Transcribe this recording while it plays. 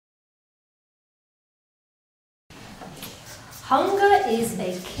Hunger is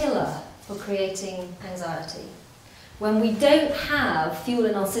a killer for creating anxiety. When we don't have fuel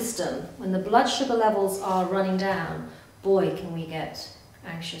in our system, when the blood sugar levels are running down, boy, can we get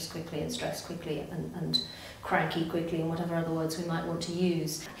anxious quickly and stressed quickly and cranky quickly and whatever other words we might want to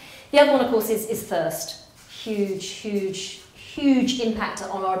use. The other one, of course, is thirst. Huge impact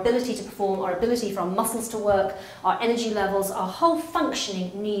on our ability to perform, our ability for our muscles to work, our energy levels, our whole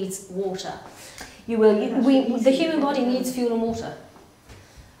functioning needs water. The human body needs fuel and water.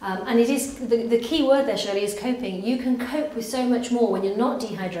 And it is the key word there, Shirley, is coping. You can cope with so much more when you're not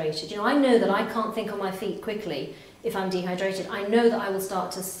dehydrated. You know, I know that I can't think on my feet quickly if I'm dehydrated. I know that I will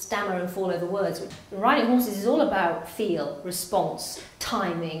start to stammer and fall over words. Riding horses is all about feel, response,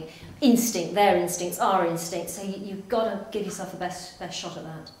 timing, instinct, their instincts, our instincts. So you've got to give yourself the best shot at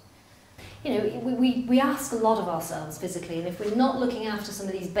that. You know, we ask a lot of ourselves physically, and if we're not looking after some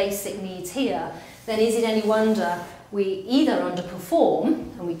of these basic needs here, then is it any wonder we either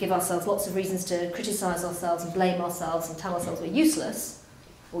underperform, and we give ourselves lots of reasons to criticise ourselves and blame ourselves and tell ourselves we're useless,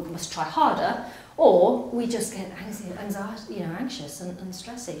 or we must try harder, or we just get anxious and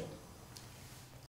stressy.